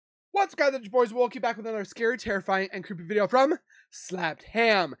What's up, guys? It's your boys. We'll keep back with another scary, terrifying, and creepy video from Slapped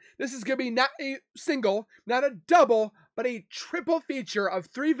Ham. This is going to be not a single, not a double, but a triple feature of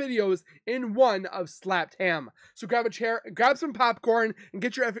 3 videos in one of Slapped Ham. So grab a chair, grab some popcorn, and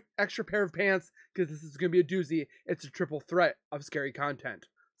get your extra pair of pants, because this is going to be a doozy. It's a triple threat of scary content.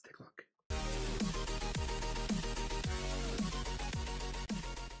 Let's take a look.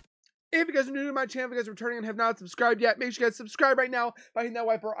 If you guys are new to my channel, if you guys are returning and have not subscribed yet, make sure you guys subscribe right now by hitting that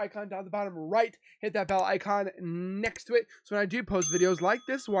white bar icon down the bottom right. Hit that bell icon next to it. So when I do post videos like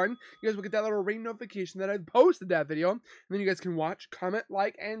this one, you guys will get that little ring notification that I posted that video. And then you guys can watch, comment,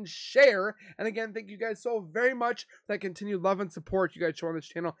 like, and share. And again, thank you guys so very much for that continued love and support you guys show on this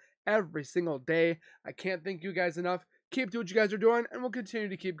channel every single day. I can't thank you guys enough. Keep doing what you guys are doing, and we'll continue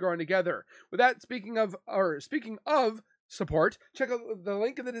to keep growing together. With that, speaking of support, check out the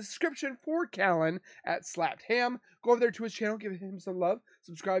link in the description for Callan at Slapped Ham. Go over there to his channel, give him some love,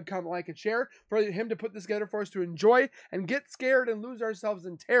 subscribe, comment, like, and share. For him to put this together for us to enjoy and get scared and lose ourselves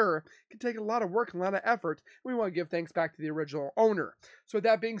in terror can take a lot of work and a lot of effort. We want to give thanks back to the original owner. So with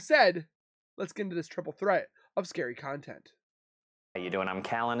that being said, let's get into this triple threat of scary content. How you doing? I'm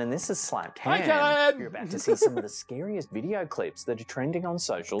Callan, and this is Slapped Ham. Hi, Callan! You're about to see some of the scariest video clips that are trending on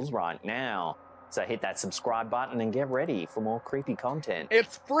socials right now. So hit that subscribe button and get ready for more creepy content.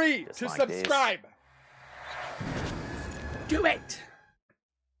 It's free Just to like subscribe. Do it!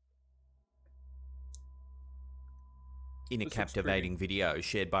 In a captivating video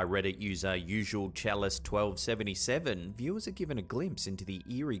shared by Reddit user UsualChalice1277, viewers are given a glimpse into the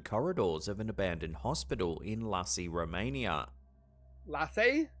eerie corridors of an abandoned hospital in Lassi, Romania.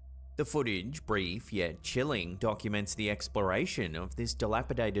 Lassi? The footage, brief yet chilling, documents the exploration of this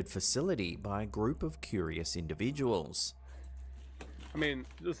dilapidated facility by a group of curious individuals. I mean,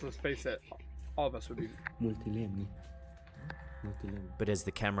 just let's face it, all of us would be. But as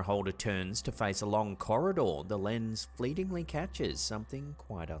the camera holder turns to face a long corridor, the lens fleetingly catches something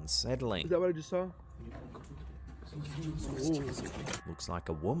quite unsettling. Is that what I just saw? Looks like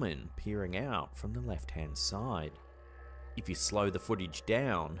a woman peering out from the left-hand side. If you slow the footage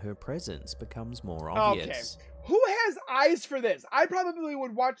down, her presence becomes more obvious. Okay. Who has eyes for this? I probably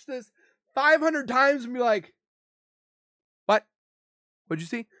would watch this 500 times and be like, what? What'd you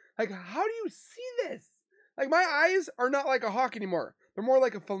see? Like, how do you see this? Like, my eyes are not like a hawk anymore. They're more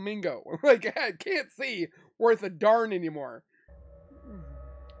like a flamingo. Like, I can't see worth a darn anymore.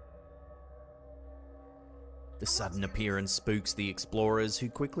 The sudden appearance spooks the explorers, who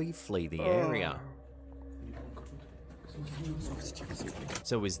quickly flee the area.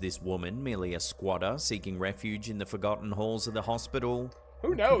 So is this woman merely a squatter seeking refuge in the forgotten halls of the hospital?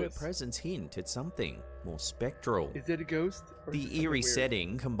 Who Or knows? could her presence hint at something more spectral? Is it a ghost? Or is it The something eerie weird?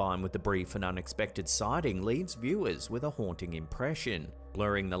 setting, combined with the brief and unexpected sighting, leaves viewers with a haunting impression,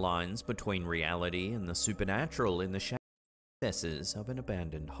 blurring the lines between reality and the supernatural in the shadow recesses of an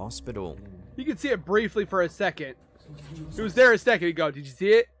abandoned hospital. You can see it briefly for a second. It was there a second ago. Did you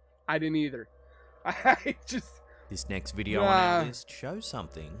see it? I didn't either. I just... This next video on our list shows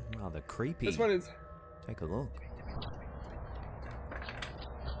something rather creepy. This one is... Take a look.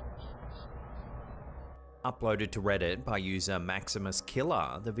 Uploaded to Reddit by user Maximus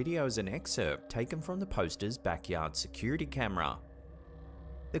Killer, the video is an excerpt taken from the poster's backyard security camera.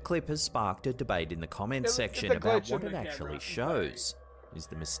 The clip has sparked a debate in the comments section about what it actually shows. Is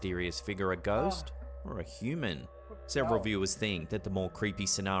the mysterious figure a ghost or a human? Several viewers think that the more creepy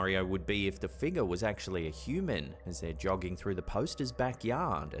scenario would be if the figure was actually a human, as they're jogging through the poster's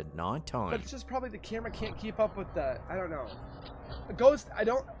backyard at night time. But it's just probably the camera can't keep up with the... I don't know. A ghost, I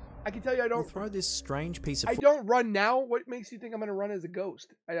can tell you I don't... We'll throw this strange piece of I don't run now. What makes you think I'm going to run as a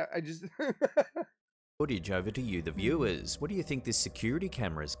ghost? I just... footage over to you, the viewers. What do you think this security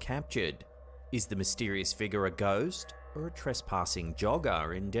camera's captured? Is the mysterious figure a ghost or a trespassing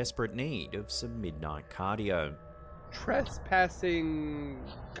jogger in desperate need of some midnight cardio? Trespassing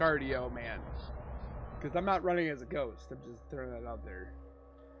cardio, man. Because I'm not running as a ghost. I'm just throwing that out there.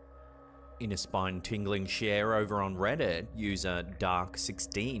 In a spine-tingling share over on Reddit, user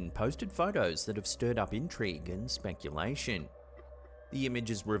Dark16 posted photos that have stirred up intrigue and speculation. The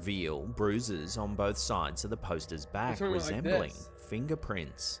images reveal bruises on both sides of the poster's back, resembling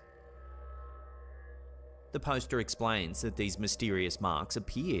fingerprints. The poster explains that these mysterious marks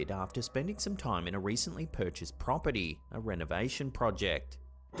appeared after spending some time in a recently purchased property, a renovation project.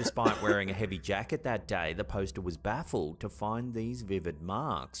 Despite wearing a heavy jacket that day, the poster was baffled to find these vivid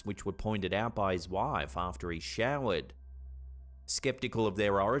marks, which were pointed out by his wife after he showered. Skeptical of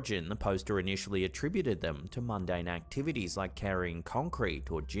their origin, the poster initially attributed them to mundane activities like carrying concrete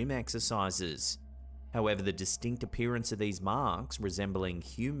or gym exercises. However, the distinct appearance of these marks, resembling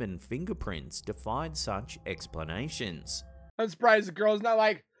human fingerprints, defied such explanations. I'm surprised the girl's not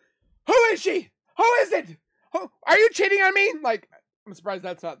like, who is she? Who is it? Are you cheating on me? Like, I'm surprised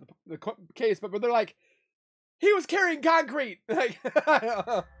that's not the case, but they're like, he was carrying concrete. Like,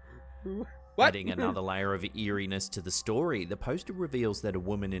 what? Adding another layer of eeriness to the story, the poster reveals that a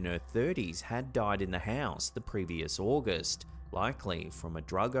woman in her 30s had died in the house the previous August, likely from a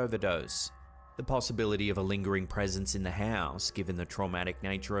drug overdose. The possibility of a lingering presence in the house, given the traumatic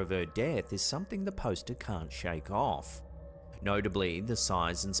nature of her death, is something the poster can't shake off. Notably, the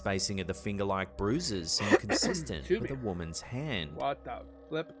size and spacing of the finger-like bruises seem consistent with a woman's hand. What the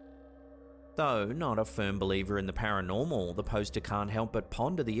flip? Though not a firm believer in the paranormal, the poster can't help but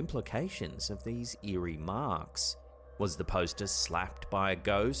ponder the implications of these eerie marks. Was the poster slapped by a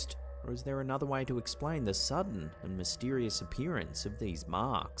ghost, or is there another way to explain the sudden and mysterious appearance of these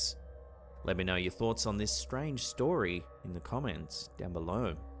marks? Let me know your thoughts on this strange story in the comments down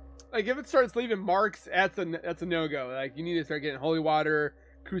below. Like, if it starts leaving marks, that's a no-go. Like, you need to start getting holy water,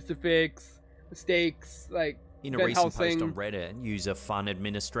 crucifix, stakes, like, in a Van recent Helsing. post on Reddit, user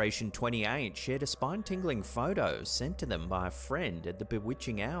FunAdministration28 shared a spine-tingling photo sent to them by a friend at the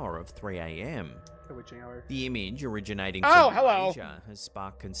bewitching hour of 3 AM. Bewitching hour. The image, originating Oh, from hello. Asia, has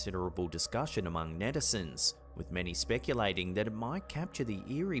sparked considerable discussion among netizens, with many speculating that it might capture the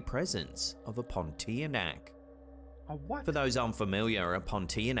eerie presence of a Pontianak. A what? For those unfamiliar, a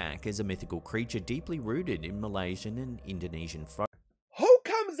Pontianak is a mythical creature deeply rooted in Malaysian and Indonesian folk. Who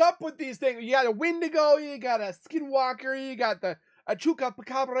comes up with these things? You got a Wendigo, you got a Skinwalker, you got the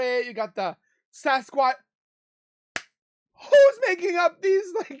Chupacabra, you got the Sasquatch. Who's making up these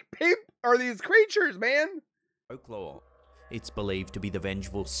these creatures, man? Folklore. It's believed to be the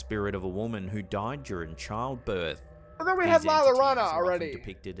vengeful spirit of a woman who died during childbirth. I thought we These had La entities Llorona are often already.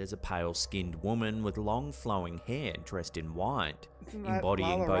 depicted as a pale-skinned woman with long flowing hair dressed in white, Isn't that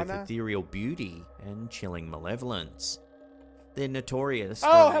embodying La both Llorona? ethereal beauty and chilling malevolence. They're notorious for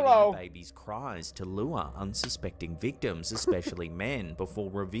Oh, leading hello. a baby's cries to lure unsuspecting victims, especially men,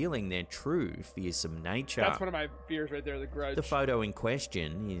 before revealing their true fearsome nature. That's one of my fears right there, the Grudge. The photo in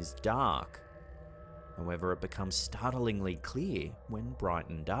question is dark. However, it becomes startlingly clear when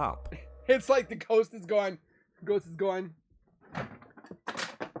brightened up. It's like the ghost is going.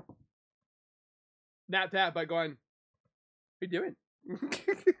 Not that, but going. What are you doing?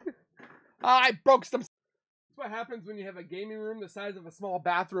 I broke some. That's what happens when you have a gaming room the size of a small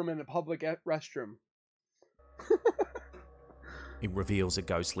bathroom in a public restroom. It reveals a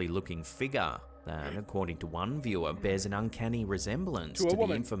ghostly-looking figure that, according to one viewer, bears an uncanny resemblance To a to the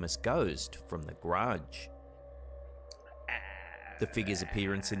woman. infamous ghost from The Grudge. The figure's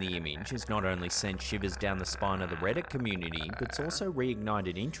appearance in the image has not only sent shivers down the spine of the Reddit community, but it's also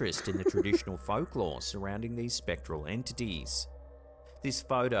reignited interest in the traditional folklore surrounding these spectral entities. This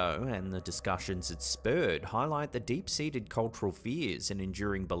photo and the discussions it spurred highlight the deep-seated cultural fears and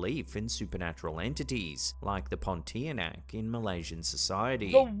enduring belief in supernatural entities, like the Pontianak in Malaysian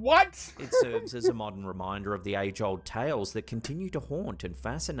society. The what? It serves as a modern reminder of the age-old tales that continue to haunt and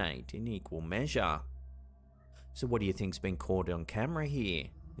fascinate in equal measure. So what do you think's been caught on camera here?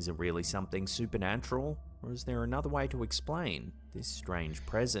 Is it really something supernatural, or is there another way to explain this strange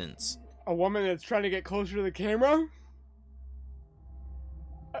presence? A woman that's trying to get closer to the camera?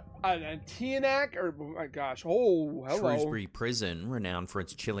 An Tianak? Or, oh my gosh. Oh, hello. Shrewsbury Prison, renowned for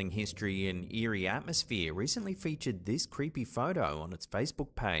its chilling history and eerie atmosphere, recently featured this creepy photo on its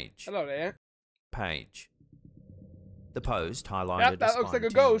Facebook page. Hello there. The post highlighted Yep, that looks like a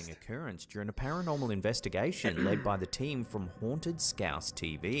ghost. occurrence during a paranormal investigation led by the team from Haunted Scouse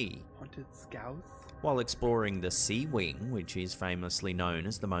TV. Haunted Scouts? While exploring the Sea Wing, which is famously known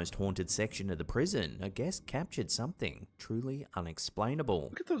as the most haunted section of the prison, a guest captured something truly unexplainable.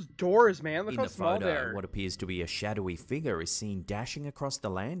 Look at those doors, man. Look In how the small photo, they're. what appears to be a shadowy figure is seen dashing across the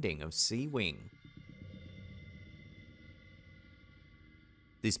landing of Sea Wing.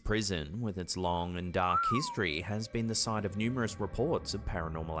 This prison, with its long and dark history, has been the site of numerous reports of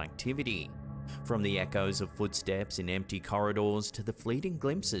paranormal activity. From the echoes of footsteps in empty corridors to the fleeting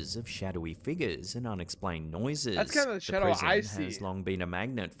glimpses of shadowy figures and unexplained noises, That's kind of the shadow prison I see. has long been a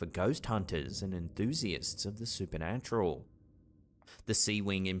magnet for ghost hunters and enthusiasts of the supernatural. The Sea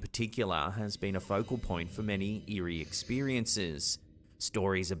Wing in particular has been a focal point for many eerie experiences.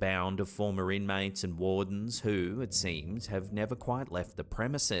 Stories abound of former inmates and wardens who, it seems, have never quite left the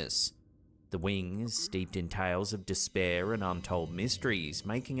premises. The wing is steeped in tales of despair and untold mysteries,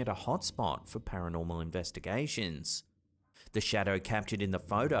 making it a hotspot for paranormal investigations. The shadow captured in the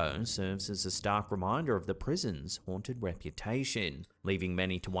photo serves as a stark reminder of the prison's haunted reputation, leaving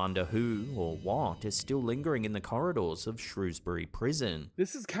many to wonder who or what is still lingering in the corridors of Shrewsbury Prison.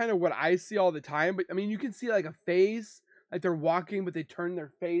 This is kind of what I see all the time, but I mean, you can see like a face, like they're walking, but they turn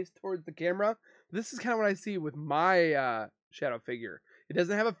their face towards the camera. This is kind of what I see with my shadow figure. It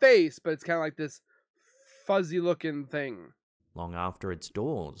doesn't have a face, but it's kind of like this fuzzy looking thing. Long after its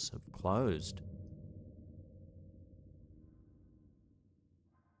doors have closed.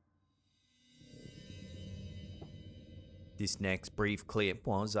 This next brief clip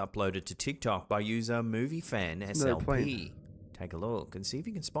was uploaded to TikTok by user MovieFanSLP. Take a look and see if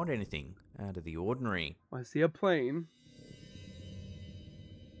you can spot anything out of the ordinary. I see a plane.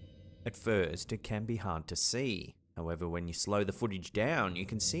 At first, it can be hard to see. However, when you slow the footage down, you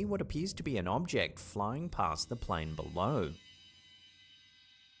can see what appears to be an object flying past the plane below.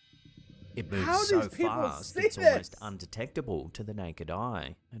 It moves so fast, it's almost undetectable to the naked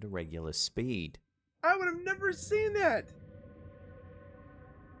eye at a regular speed. I would have never seen that!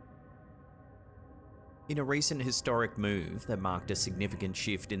 In a recent historic move that marked a significant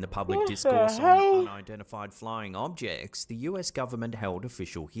shift in the public discourse on unidentified flying objects, the US government held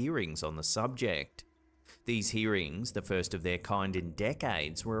official hearings on the subject. These hearings, the first of their kind in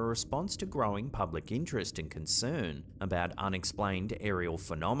decades, were a response to growing public interest and concern about unexplained aerial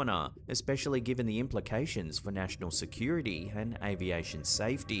phenomena, especially given the implications for national security and aviation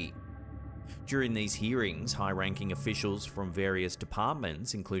safety. During these hearings, high-ranking officials from various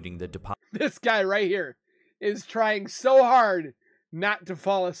departments, including the This guy right here is trying so hard not to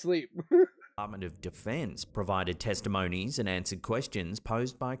fall asleep. Department of Defense provided testimonies and answered questions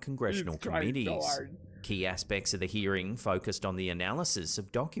posed by congressional committees. So Key aspects of the hearing focused on the analysis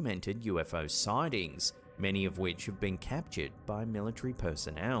of documented UFO sightings, many of which have been captured by military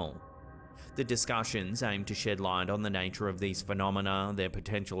personnel. The discussions aim to shed light on the nature of these phenomena, their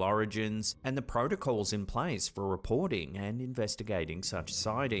potential origins, and the protocols in place for reporting and investigating such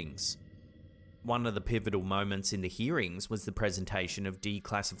sightings. One of the pivotal moments in the hearings was the presentation of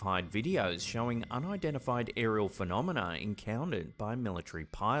declassified videos showing unidentified aerial phenomena encountered by military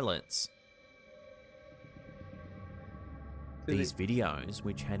pilots. These videos,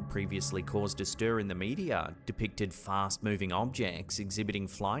 which had previously caused a stir in the media, depicted fast-moving objects exhibiting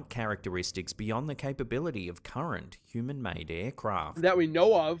flight characteristics beyond the capability of current human-made aircraft. That we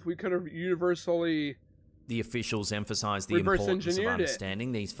know of, we could have universally... The officials emphasized the importance of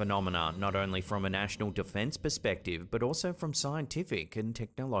understanding these phenomena not only from a national defense perspective, but also from scientific and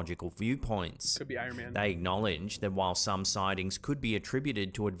technological viewpoints. Could be Iron Man. They acknowledged that while some sightings could be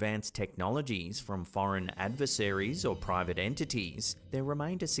attributed to advanced technologies from foreign adversaries or private entities, there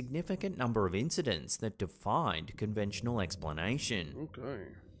remained a significant number of incidents that defied conventional explanation. Okay.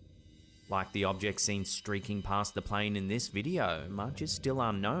 Like the object seen streaking past the plane in this video, much is still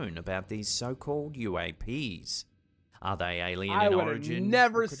unknown about these so-called UAPs. Are they alien in origin?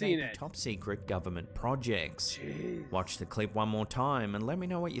 Never or could seen they be it. Top secret government projects. Jeez. Watch the clip one more time and let me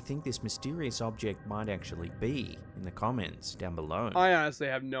know what you think this mysterious object might actually be in the comments down below. I honestly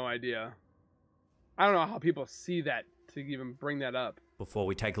have no idea. I don't know how people see that to even bring that up. Before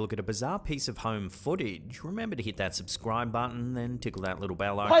we take a look at a bizarre piece of home footage, remember to hit that subscribe button, then tickle that little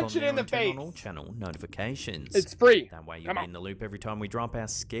bell icon Punch it there in the and turn face. on all channel notifications. It's free. That way you'll be in the loop every time we drop our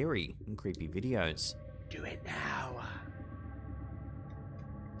scary and creepy videos. Do it now.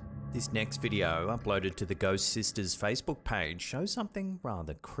 This next video, uploaded to the Ghost Sisters Facebook page, shows something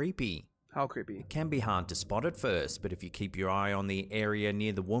rather creepy. How creepy? It can be hard to spot at first, but if you keep your eye on the area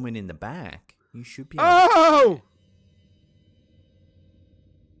near the woman in the back, you should be able to...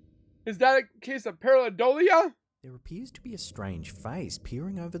 Is that a case of pareidolia? There appears to be a strange face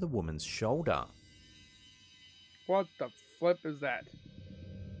peering over the woman's shoulder. What the flip is that?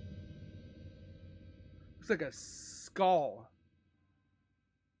 Looks like a skull.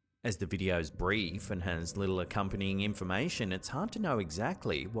 As the video's brief and has little accompanying information, it's hard to know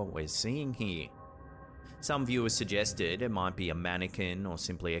exactly what we're seeing here. Some viewers suggested it might be a mannequin or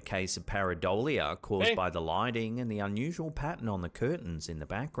simply a case of pareidolia caused by the lighting and the unusual pattern on the curtains in the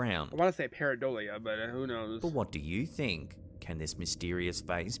background. I want to say pareidolia, but who knows? But what do you think? Can this mysterious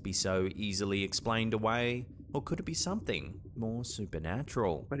face be so easily explained away? Or could it be something more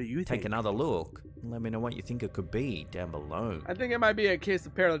supernatural? What do you think? Take another look and let me know what you think it could be down below. I think it might be a case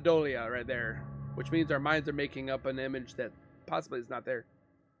of pareidolia right there, which means our minds are making up an image that possibly is not there.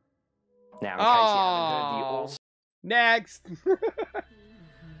 Now, in case you haven't heard, the also... Next!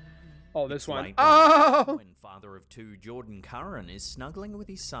 Oh, this It's one. late Oh! when father of two, Jordan Curran, is snuggling with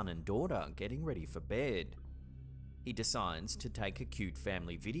his son and daughter, getting ready for bed. He decides to take a cute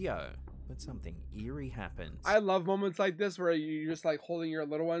family video, but something eerie happens. I love moments like this where you're just like holding your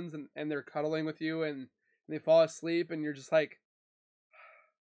little ones and they're cuddling with you and they fall asleep and you're just like,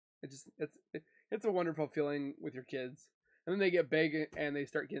 it's a wonderful feeling with your kids. And then they get big and they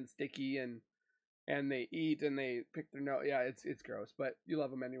start getting sticky and they eat and they pick their nose. Yeah, it's gross, but you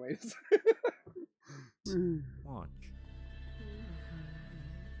love them anyways. Watch.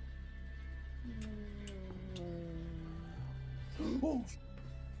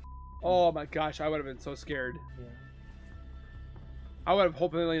 Oh my gosh, I would have been so scared. Yeah. I would have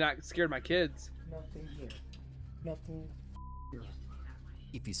hopefully not scared my kids. Nothing here. Nothing here.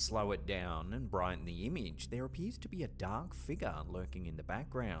 If you slow it down and brighten the image, there appears to be a dark figure lurking in the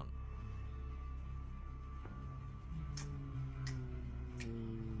background.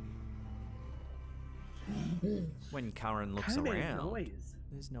 When Curran looks Kinda made around, noise.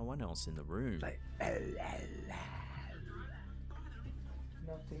 there's no one else in the room. Like,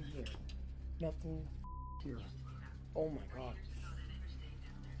 Nothing here. Nothing here. Oh my god.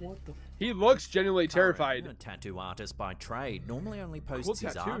 What the? he looks genuinely Curran, terrified. a tattoo artist by trade, normally only posts Cool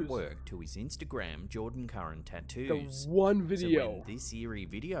his tattoos. artwork to his Instagram, Jordan Curran The Tattoos. one So video. when this eerie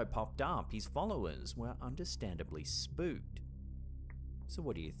video popped up, his followers were understandably spooked. So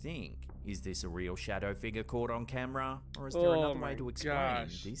what do you think? Is this a real shadow figure caught on camera? Or is there Oh another my way to explain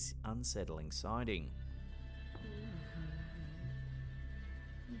gosh. this unsettling sighting?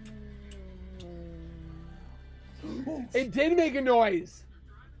 It did make a noise.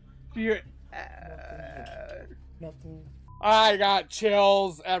 You hear, Nothing. I got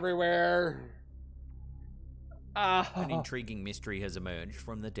chills everywhere. An intriguing mystery has emerged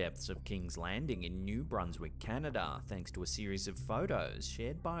from the depths of King's Landing in New Brunswick, Canada, thanks to a series of photos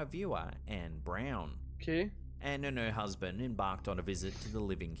shared by a viewer, Anne Brown. Okay. Anne and her husband embarked on a visit to the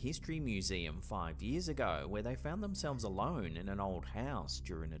Living History Museum 5 years ago, where they found themselves alone in an old house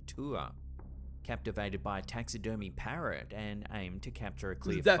during a tour. Captivated by a taxidermy parrot, Anne aimed to capture a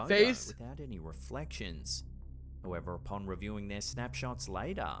clear that photo face? without any reflections. However, upon reviewing their snapshots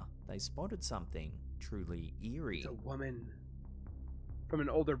later, they spotted something truly eerie. It's a woman from an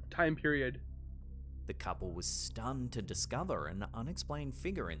older time period. The couple was stunned to discover an unexplained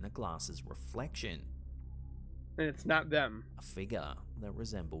figure in the glass's reflection. And it's not them. A figure that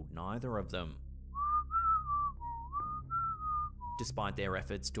resembled neither of them. Despite their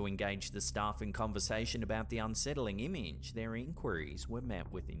efforts to engage the staff in conversation about the unsettling image, their inquiries were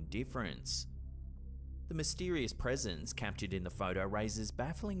met with indifference. The mysterious presence captured in the photo raises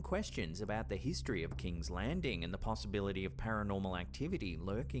baffling questions about the history of King's Landing and the possibility of paranormal activity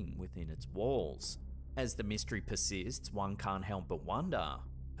lurking within its walls. As the mystery persists, one can't help but wonder,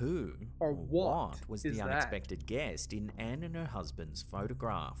 who Or what was is the that? unexpected guest in Anne and her husband's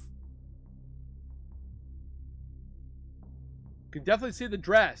photograph? You can definitely see the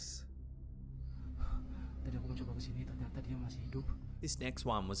dress. Tadi aku mencoba kesini, ternyata dia masih hidup. This next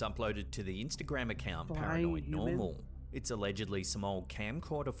one was uploaded to the Instagram account Flying Paranoid human? Normal. It's allegedly some old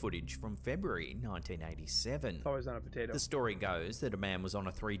camcorder footage from February 1987. It's always on a potato. The story goes that a man was on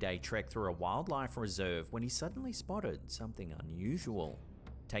a 3-day trek through a wildlife reserve when he suddenly spotted something unusual.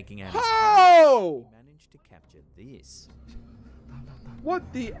 Taking out his Oh! camera, he managed to capture this. What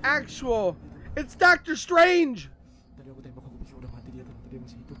the actual? It's Doctor Strange! Tadi aku tembak, aku pikir udah mati dia, ternyata dia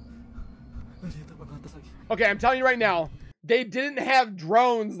masih hidup. Dia terbang ke atas lagi. Okay, I'm telling you right now, they didn't have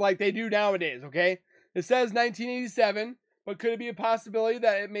drones like they do nowadays, okay? It says 1987, but could it be a possibility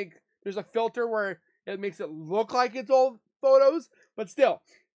that there's a filter where it makes it look like it's old photos? But still,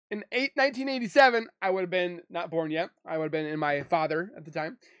 in 1987, I would have been not born yet. I would have been in my father at the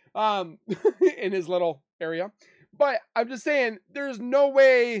time, in his little area. But I'm just saying, there's no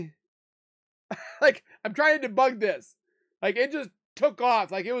way. Like, I'm trying to debug this. Like, it just took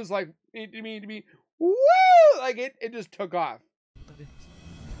off. Like, it was like to me, woo! Like it just took off. Tadi.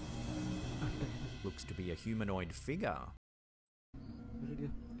 Looks to be a humanoid figure. Ada dia.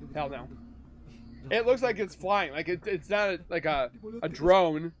 Hell no. It looks like it's flying. Like it's not like a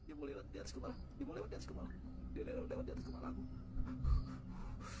drone. Dia mau lewat di atas kepala. Dia mau lewat di atas kepala. Dia lewat di atas kepala aku.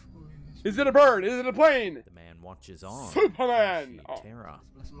 Is it a bird? Is it a plane? The man watches on. Superman! Sheer Oh. terror.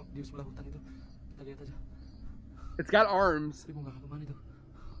 Di sebelah hutan itu. Kita lihat aja. It's got arms. Dia mau ngarah kemana itu?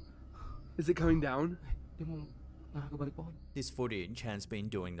 Is it coming down? Dia mau ngarah ke balik pohon. This footage has been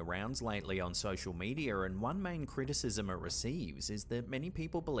doing the rounds lately on social media, and one main criticism it receives is that many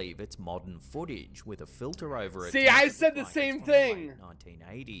people believe it's modern footage with a filter over it. See, to make I it said look the like same it's from the thing.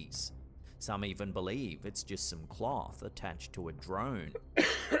 late 1980s. Some even believe it's just some cloth attached to a drone.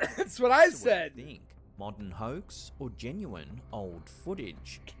 That's what I So what said. do you think? Modern hoax or genuine old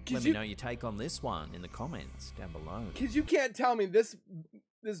footage? Could Let you- me know your take on this one in the comments down below. Because you can't tell me this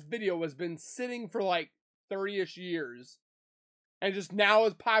this video has been sitting for like 30-ish years and just now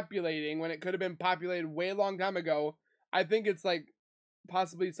is populating when it could have been populated way long time ago. I think it's like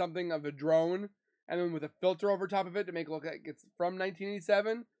possibly something of a drone and then with a filter over top of it to make it look like it's from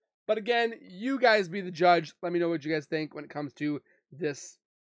 1987. But again, you guys be the judge. Let me know what you guys think when it comes to this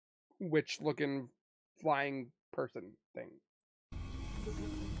witch-looking flying person thing.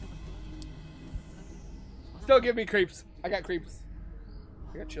 Still give me creeps. I got creeps.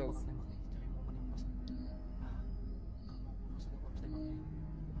 I got chills.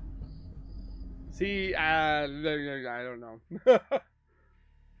 See, I don't know.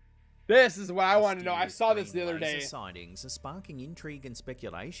 This is what I want to know. I saw this the other day. Sightings are sparking intrigue and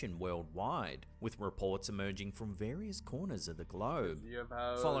speculation worldwide, with reports emerging from various corners of the globe.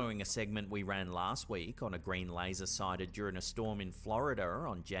 Following a segment we ran last week on a green laser sighted during a storm in Florida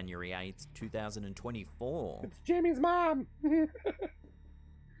on January 8th, 2024. It's Jamie's mom!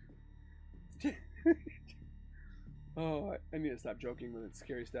 Oh, I need to stop joking with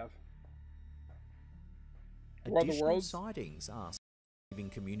scary stuff. Additional sightings are leaving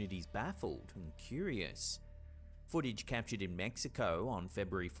communities baffled and curious. Footage captured in Mexico on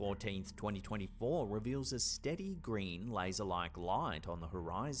February 14th, 2024 reveals a steady green laser-like light on the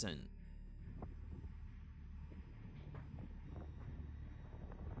horizon.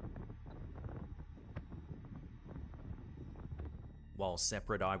 While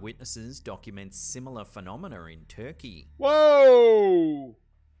separate eyewitnesses document similar phenomena in Turkey. Whoa!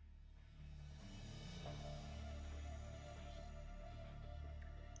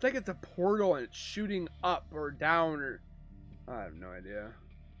 It's like it's a portal and it's shooting up or down or... I have no idea.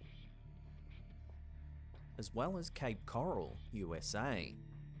 As well as Cape Coral, USA.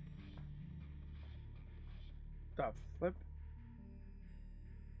 The flip?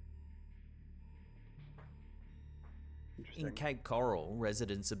 In Cape Coral,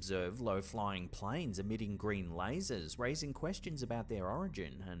 residents observe low-flying planes emitting green lasers, raising questions about their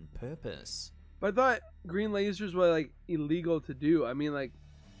origin and purpose. But I thought green lasers were, like, illegal to do. I mean, like...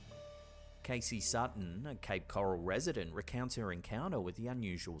 Casey Sutton, a Cape Coral resident, recounts her encounter with the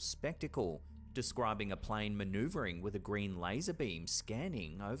unusual spectacle, describing a plane maneuvering with a green laser beam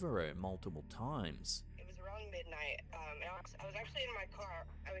scanning over her multiple times. It was around midnight, and I was actually in my car.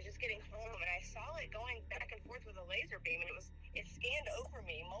 I was just getting home, and I saw it going back and forth with a laser beam, and it scanned over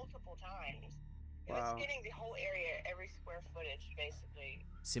me multiple times. It was scanning the whole area, every square footage, basically.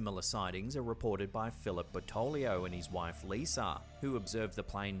 Similar sightings are reported by Philip Bertoglio and his wife Lisa, who observed the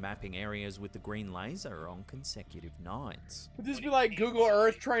plane mapping areas with the green laser on consecutive nights. Would this be like Google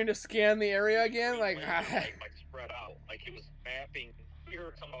Earth trying to scan the area again? Like spread out, like it was mapping. We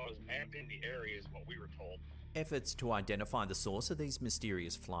heard someone was mapping the areas, what we were told. Efforts to identify the source of these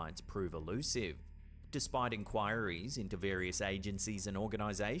mysterious flights prove elusive. Despite inquiries into various agencies and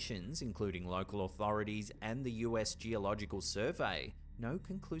organizations, including local authorities and the US Geological Survey, no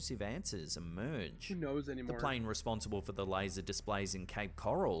conclusive answers emerge. Who knows anymore? The plane responsible for the laser displays in Cape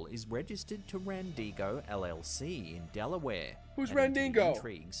Coral is registered to Randigo LLC in Delaware. Who's adding to the Randigo?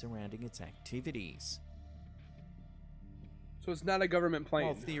 Intrigue surrounding its activities. So it's not a government plane.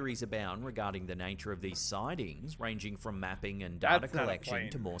 While theories abound regarding the nature of these sightings, ranging from mapping and data collection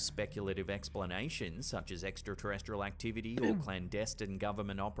to more speculative explanations such as extraterrestrial activity or clandestine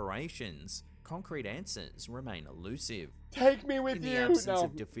government operations, concrete answers remain elusive. Take me with you! In the absence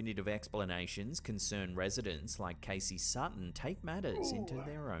of definitive explanations, concerned residents like Casey Sutton take matters into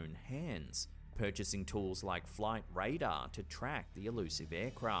their own hands, purchasing tools like flight radar to track the elusive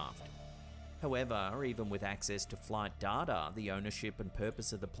aircraft. However, even with access to flight data, the ownership and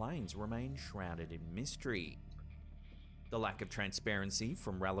purpose of the planes remain shrouded in mystery. The lack of transparency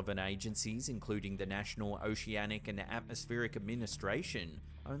from relevant agencies, including the National Oceanic and Atmospheric Administration,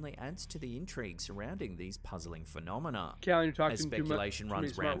 only adds to the intrigue surrounding these puzzling phenomena. As speculation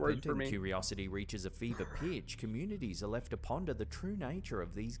runs rampant and curiosity reaches a fever pitch, communities are left to ponder the true nature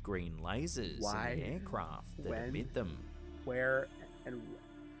of these green lasers and the aircraft that emit them. Where and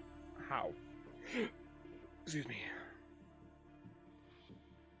how? Excuse me.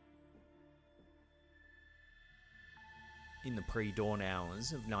 In the pre-dawn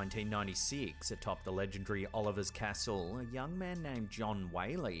hours of 1996, atop the legendary Oliver's Castle, a young man named John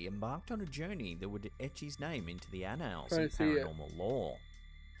Whaley embarked on a journey that would etch his name into the annals of paranormal lore.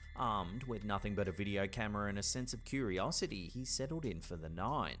 Armed with nothing but a video camera and a sense of curiosity, he settled in for the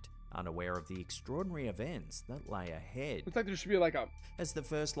night, unaware of the extraordinary events that lay ahead. Looks like there should be like a... As the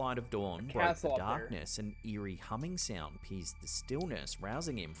first light of dawn broke the darkness, an eerie humming sound pierced the stillness,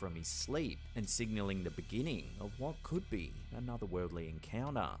 rousing him from his sleep and signaling the beginning of what could be another worldly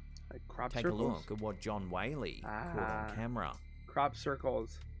encounter. Like crop Take circles? a look at what John Whaley caught on camera. Crop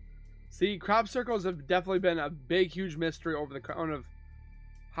circles. See, crop circles have definitely been a big, huge mystery over the count of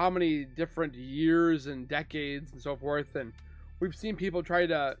how many different years and decades and so forth. And we've seen people try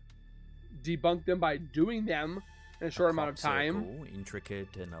to debunk them by doing them in a short amount of time. Circle,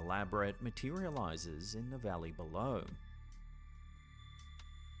 intricate and elaborate, materializes in the valley below.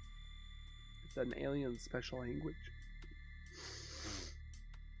 It's an alien special language.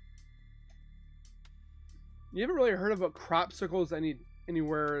 You haven't really heard about crop circles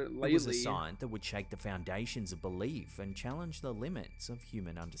anywhere lately. It was a sight that would shake the foundations of belief and challenge the limits of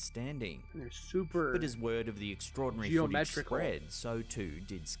human understanding. And they're super But as word of the extraordinary footage spread, so too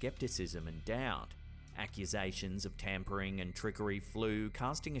did skepticism and doubt. Accusations of tampering and trickery flew,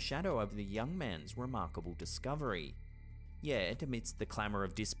 casting a shadow over the young man's remarkable discovery. Yet, amidst the clamour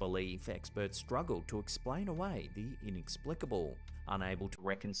of disbelief, experts struggled to explain away the inexplicable, unable to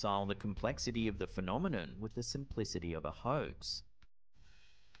reconcile the complexity of the phenomenon with the simplicity of a hoax.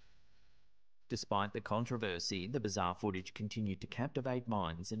 Despite the controversy, the bizarre footage continued to captivate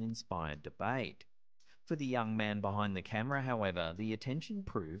minds and inspire debate. For the young man behind the camera, however, the attention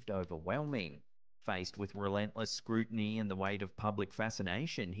proved overwhelming. Faced with relentless scrutiny and the weight of public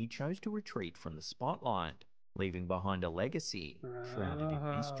fascination, he chose to retreat from the spotlight, leaving behind a legacy shrouded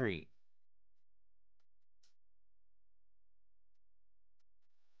in mystery.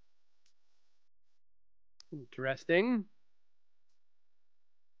 Interesting.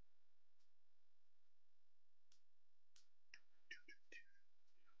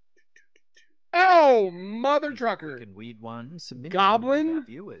 Oh, mother trucker! And weird one submitted Goblin? to our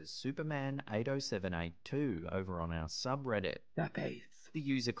viewers, Superman 80782, over on our subreddit. The face. The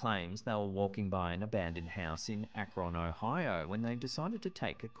user claims they were walking by an abandoned house in Akron, Ohio, when they decided to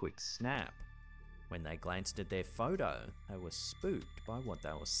take a quick snap. When they glanced at their photo, they were spooked by what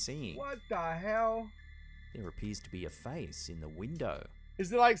they were seeing. What the hell? There appears to be a face in the window.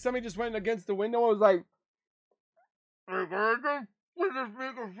 Is it like somebody just went against the window and was like, we just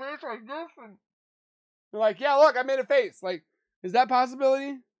make a face like this? And they're like, yeah, look, I made a face. Like, is that a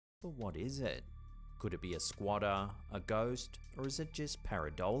possibility? But what is it? Could it be a squatter, a ghost, or is it just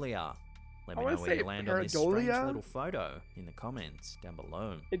pareidolia? Let me know where you land on this strange little photo in the comments down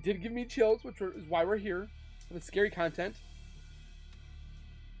below. It did give me chills, which is why we're here, for the scary content.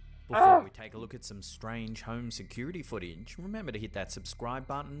 Before we take a look at some strange home security footage, remember to hit that subscribe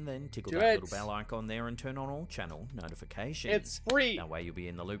button, then tickle that little bell icon there and turn on all channel notifications. It's free! That way you'll be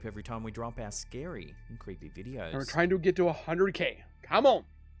in the loop every time we drop our scary and creepy videos. And we're trying to get to 100K. Come on!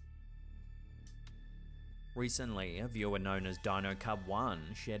 Recently, a viewer known as Dino Cub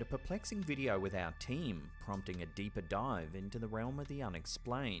 1 shared a perplexing video with our team, prompting a deeper dive into the realm of the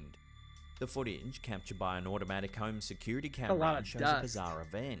unexplained. The footage, captured by an automatic home security camera, shows a bizarre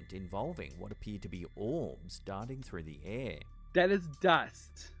event involving what appear to be orbs darting through the air. That is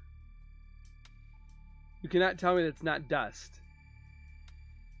dust. You cannot tell me that's not dust.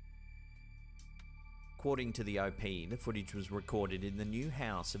 According to the OP, the footage was recorded in the new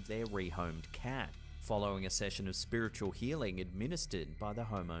house of their rehomed cat, following a session of spiritual healing administered by the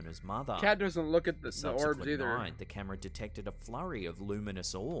homeowner's mother. Cat doesn't look at the orbs either. Night, the camera detected a flurry of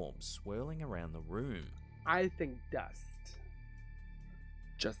luminous orbs swirling around the room. I think dust.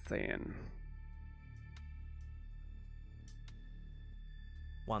 Just saying.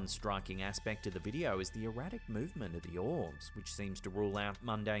 One striking aspect of the video is the erratic movement of the orbs, which seems to rule out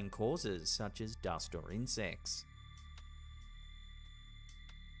mundane causes such as dust or insects.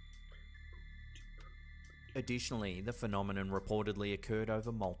 Additionally, the phenomenon reportedly occurred over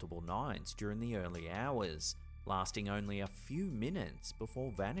multiple nights during the early hours, lasting only a few minutes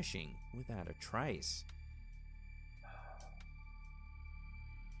before vanishing without a trace.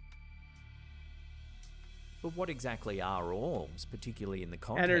 But what exactly are orbs, particularly in the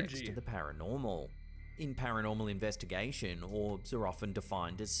context of the paranormal? In paranormal investigation, orbs are often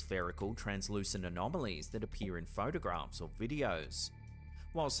defined as spherical, translucent anomalies that appear in photographs or videos.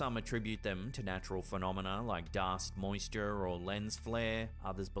 While some attribute them to natural phenomena like dust, moisture, or lens flare,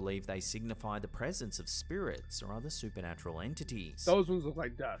 others believe they signify the presence of spirits or other supernatural entities. Those ones look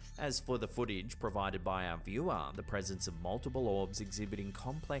like dust. As for the footage provided by our viewer, the presence of multiple orbs exhibiting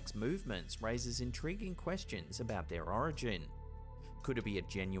complex movements raises intriguing questions about their origin. Could it be a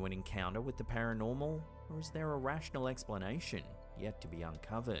genuine encounter with the paranormal, or is there a rational explanation yet to be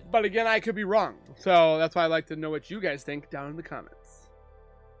uncovered? But again, I could be wrong, so that's why I'd like to know what you guys think down in the comments.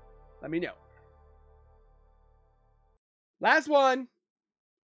 Let me know. Last one.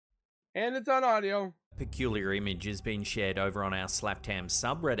 And it's on audio. A peculiar image has been shared over on our Slaptam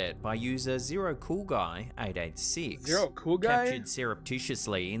subreddit by user ZeroCoolGuy886. ZeroCoolGuy? Captured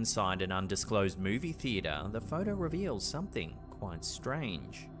surreptitiously inside an undisclosed movie theater, the photo reveals something quite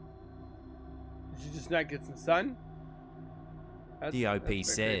strange. Did you just not get some sun? The OP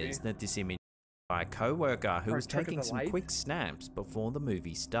that's says that this image was by a co-worker who Or was took taking the some light? quick snaps before the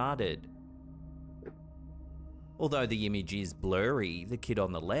movie started. Although the image is blurry, the kid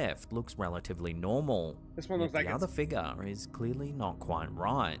on the left looks relatively normal. This one Yet looks like the it's other figure is clearly not quite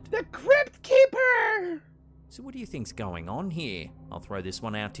right. the Crypt Keeper! So what do you think's going on here? I'll throw this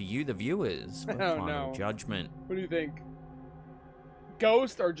one out to you, the viewers, for I don't final know. judgment. What do you think?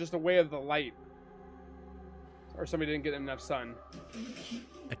 Ghost or just a way of the light? Or somebody didn't get enough sun?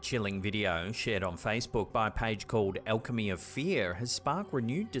 A chilling video shared on Facebook by a page called Alchemy of Fear has sparked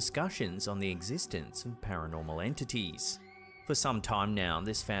renewed discussions on the existence of paranormal entities. For some time now,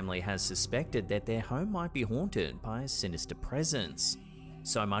 this family has suspected that their home might be haunted by a sinister presence.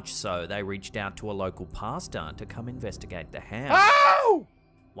 So much so, they reached out to a local pastor to come investigate the house. Oh!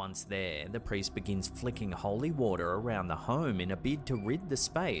 Once there, the priest begins flicking holy water around the home in a bid to rid the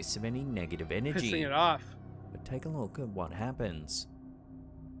space of any negative energy. Pissing it off. But take a look at what happens.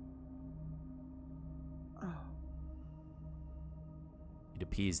 It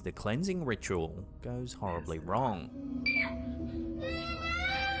appears the cleansing ritual goes horribly wrong.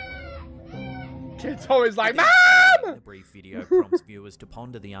 Kid's always like, The Mom! brief video prompts viewers to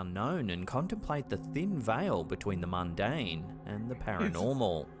ponder the unknown and contemplate the thin veil between the mundane and the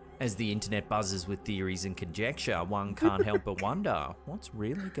paranormal. As the internet buzzes with theories and conjecture, one can't help but wonder what's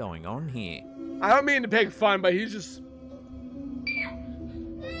really going on here. I don't mean to pick fun, but he's just...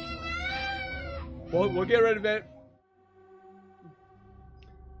 We'll get rid of it.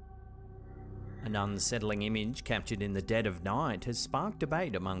 An unsettling image captured in the dead of night has sparked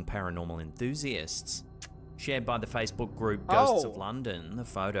debate among paranormal enthusiasts. Shared by the Facebook group Ghosts of London, the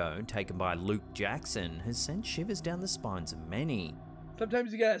photo, taken by Luke Jackson, has sent shivers down the spines of many.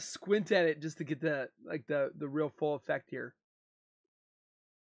 Sometimes you gotta squint at it just to get the real full effect here.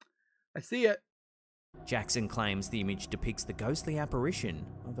 I see it. Jackson claims the image depicts the ghostly apparition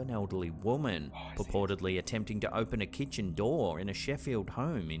of an elderly woman, purportedly attempting to open a kitchen door in a Sheffield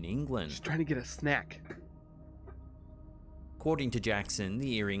home in England. Just trying to get a snack. According to Jackson,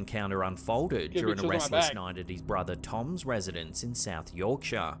 the eerie encounter unfolded during a restless night at his brother Tom's residence in South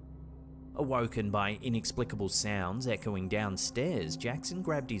Yorkshire. Awoken by inexplicable sounds echoing downstairs, Jackson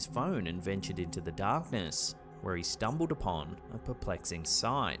grabbed his phone and ventured into the darkness, where he stumbled upon a perplexing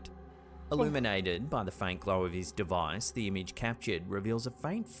sight. Illuminated by the faint glow of his device, the image captured reveals a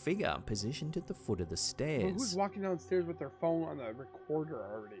faint figure positioned at the foot of the stairs. Well, who's walking downstairs with their phone on the recorder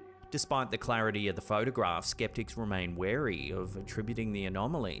already? Despite the clarity of the photograph, skeptics remain wary of attributing the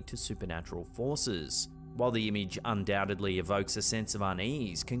anomaly to supernatural forces. While the image undoubtedly evokes a sense of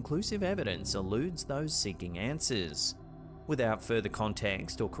unease, conclusive evidence eludes those seeking answers. Without further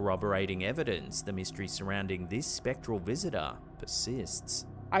context or corroborating evidence, the mystery surrounding this spectral visitor persists.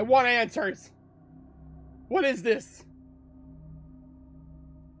 I want answers! What is this?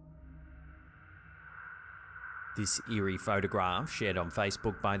 This eerie photograph, shared on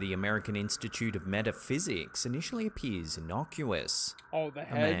Facebook by the American Institute of Metaphysics, initially appears innocuous. Oh, the A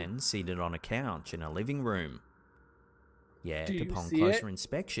head. man seated on a couch in a living room. Yet, Do you upon see closer it?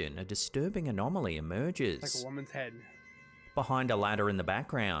 inspection, a disturbing anomaly emerges. It's like a woman's head. Behind a ladder in the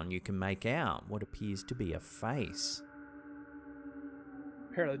background, you can make out what appears to be a face.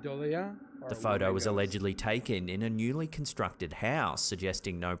 Pareidolia? The photo was allegedly taken in a newly constructed house,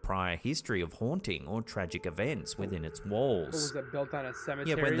 suggesting no prior history of haunting or tragic events within its Or walls. was it built on a cemetery?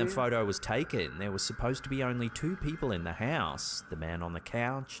 Yet when the photo was taken, there was supposed to be only two people in the house, the man on the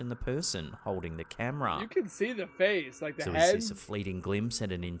couch and the person holding the camera. You can see the face, like the So head. is this a fleeting glimpse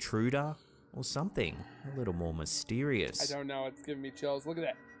at an intruder, or something a little more mysterious? I don't know, it's giving me chills. Look at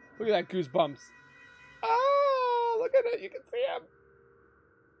that. Look at that goosebumps. Oh, look at it. You can see him.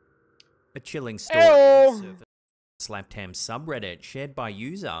 A chilling story Ew. surfaced on Slaptam subreddit shared by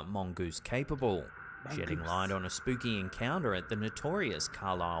user Mongoose Capable, shedding light on a spooky encounter at the notorious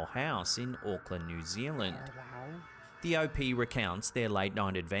Carlisle House in Auckland, New Zealand. The OP recounts their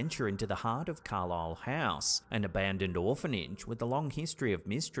late-night adventure into the heart of Carlisle House, an abandoned orphanage with a long history of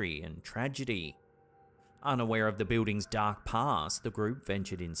mystery and tragedy. Unaware of the building's dark past, the group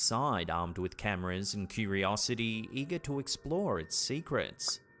ventured inside, armed with cameras and curiosity, eager to explore its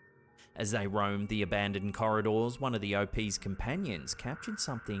secrets. As they roamed the abandoned corridors, one of the OP's companions captured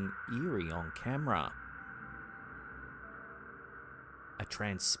something eerie on camera. A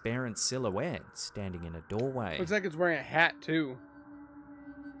transparent silhouette standing in a doorway. Looks like it's wearing a hat, too.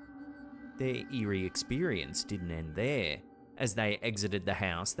 Their eerie experience didn't end there. As they exited the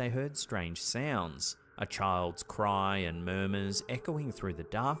house, they heard strange sounds, a child's cry and murmurs echoing through the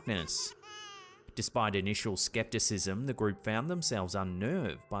darkness. Despite initial skepticism, the group found themselves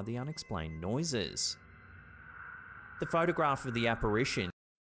unnerved by the unexplained noises. The photograph of the apparition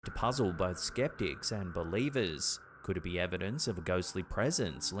to puzzle both skeptics and believers. Could it be evidence of a ghostly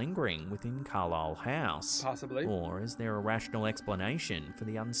presence lingering within Carlisle House? Possibly. Or is there a rational explanation for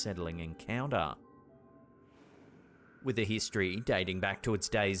the unsettling encounter? With a history dating back to its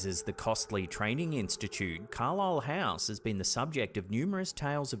days as the costly training institute, Carlisle House has been the subject of numerous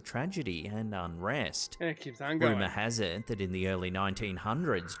tales of tragedy and unrest. And it keeps on going. Rumour has it that in the early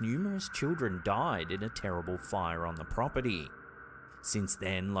 1900s, numerous children died in a terrible fire on the property. Since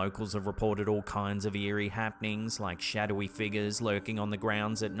then, locals have reported all kinds of eerie happenings, like shadowy figures lurking on the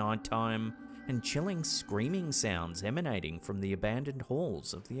grounds at night time, and chilling screaming sounds emanating from the abandoned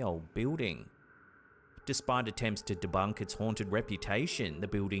halls of the old building. Despite attempts to debunk its haunted reputation, the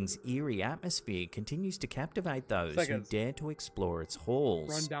building's eerie atmosphere continues to captivate those who dare to explore its halls.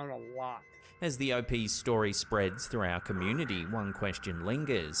 Run down a lot. As the OP's story spreads through our community, one question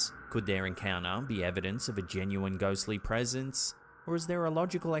lingers. Could their encounter be evidence of a genuine ghostly presence? Or is there a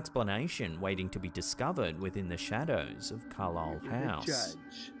logical explanation waiting to be discovered within the shadows of Carlisle House?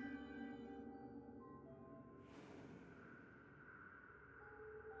 Judge.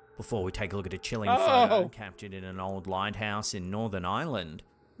 Before we take a look at a chilling photo captured in an old lighthouse in Northern Ireland,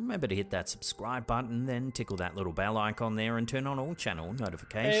 remember to hit that subscribe button, then tickle that little bell icon there and turn on all channel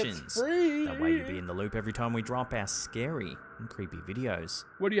notifications. It's free! That way you'll be in the loop every time we drop our scary and creepy videos.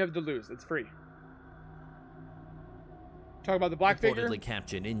 What do you have to lose? It's free. Talk about the black figure? Reportedly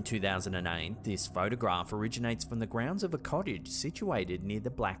captured in 2008, this photograph originates from the grounds of a cottage situated near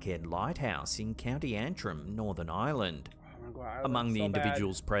the Blackhead Lighthouse in County Antrim, Northern Ireland. Among the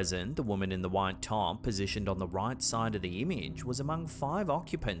individuals present, the woman in the white top, positioned on the right side of the image, was among 5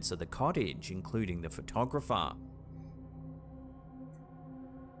 occupants of the cottage, including the photographer.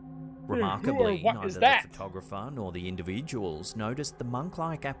 Remarkably, neither the photographer nor the individuals noticed the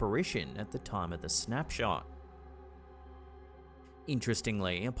monk-like apparition at the time of the snapshot.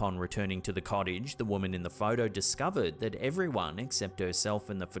 Interestingly, upon returning to the cottage, the woman in the photo discovered that everyone except herself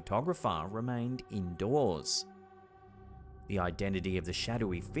and the photographer remained indoors. The identity of the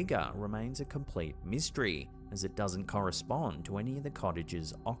shadowy figure remains a complete mystery, as it doesn't correspond to any of the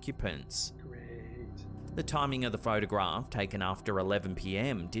cottage's occupants. Great. The timing of the photograph, taken after 11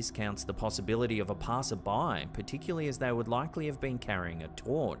 PM, discounts the possibility of a passerby, particularly as they would likely have been carrying a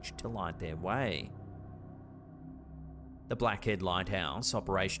torch to light their way. The Blackhead Lighthouse,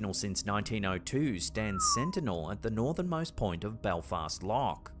 operational since 1902, stands sentinel at the northernmost point of Belfast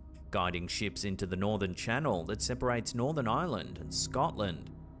Loch, guiding ships into the Northern Channel that separates Northern Ireland and Scotland.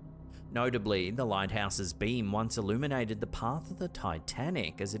 Notably, the lighthouse's beam once illuminated the path of the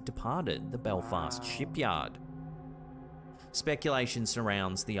Titanic as it departed the Belfast shipyard. Speculation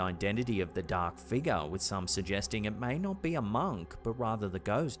surrounds the identity of the dark figure, with some suggesting it may not be a monk, but rather the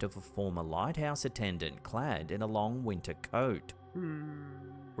ghost of a former lighthouse attendant clad in a long winter coat.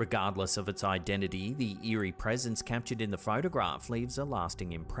 Regardless of its identity, the eerie presence captured in the photograph leaves a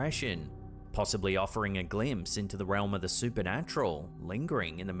lasting impression, possibly offering a glimpse into the realm of the supernatural,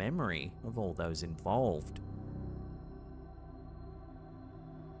 lingering in the memory of all those involved.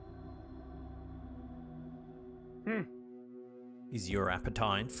 Is your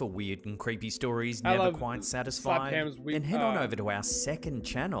appetite for weird and creepy stories never quite satisfied? Then head on over to our second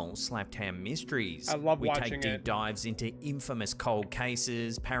channel, Slapped Ham Mysteries. I love watching We take deep dives into infamous cold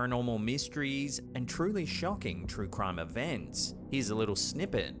cases, paranormal mysteries, and truly shocking true crime events. Here's a little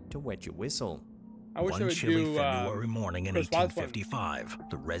snippet to wet your whistle. One chilly February morning in 1855,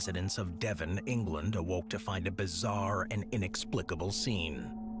 the residents of Devon, England, awoke to find a bizarre and inexplicable scene.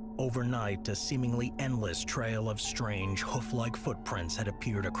 Overnight, a seemingly endless trail of strange, hoof-like footprints had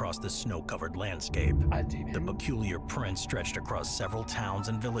appeared across the snow-covered landscape. The peculiar prints stretched across several towns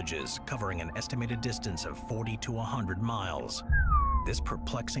and villages, covering an estimated distance of 40 to 100 miles. This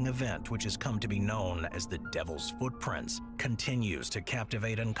perplexing event, which has come to be known as the Devil's Footprints, continues to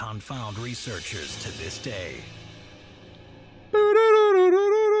captivate and confound researchers to this day.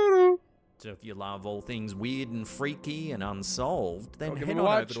 So if you love all things weird and freaky and unsolved, then give head it a on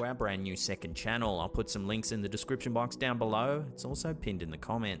watch. over to our brand new second channel. I'll put some links in the description box down below. It's also pinned in the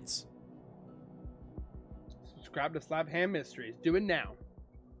comments. Subscribe to Slap Ham Mysteries. Do it now.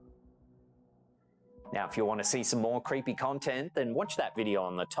 Now, if you want to see some more creepy content, then watch that video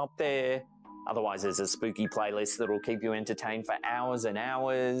on the top there. Otherwise, there's a spooky playlist that'll keep you entertained for hours and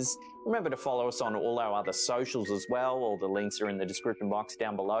hours. Remember to follow us on all our other socials as well. All the links are in the description box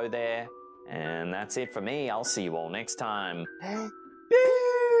down below there. And that's it for me. I'll see you all next time.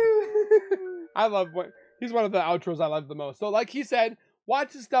 I love he's one of the outros I love the most. So like he said,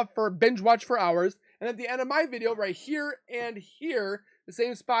 watch this stuff for binge watch for hours. And at the end of my video, right here and here, the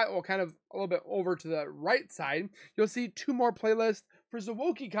same spot, well, kind of a little bit over to the right side, you'll see 2 more playlists for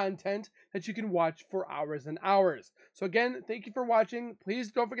Zawoki content that you can watch for hours and hours. So again, thank you for watching.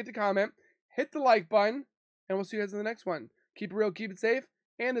 Please don't forget to comment, hit the like button, and we'll see you guys in the next one. Keep it real, keep it safe,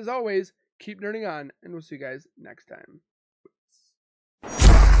 and as always, keep nerding on, and we'll see you guys next time.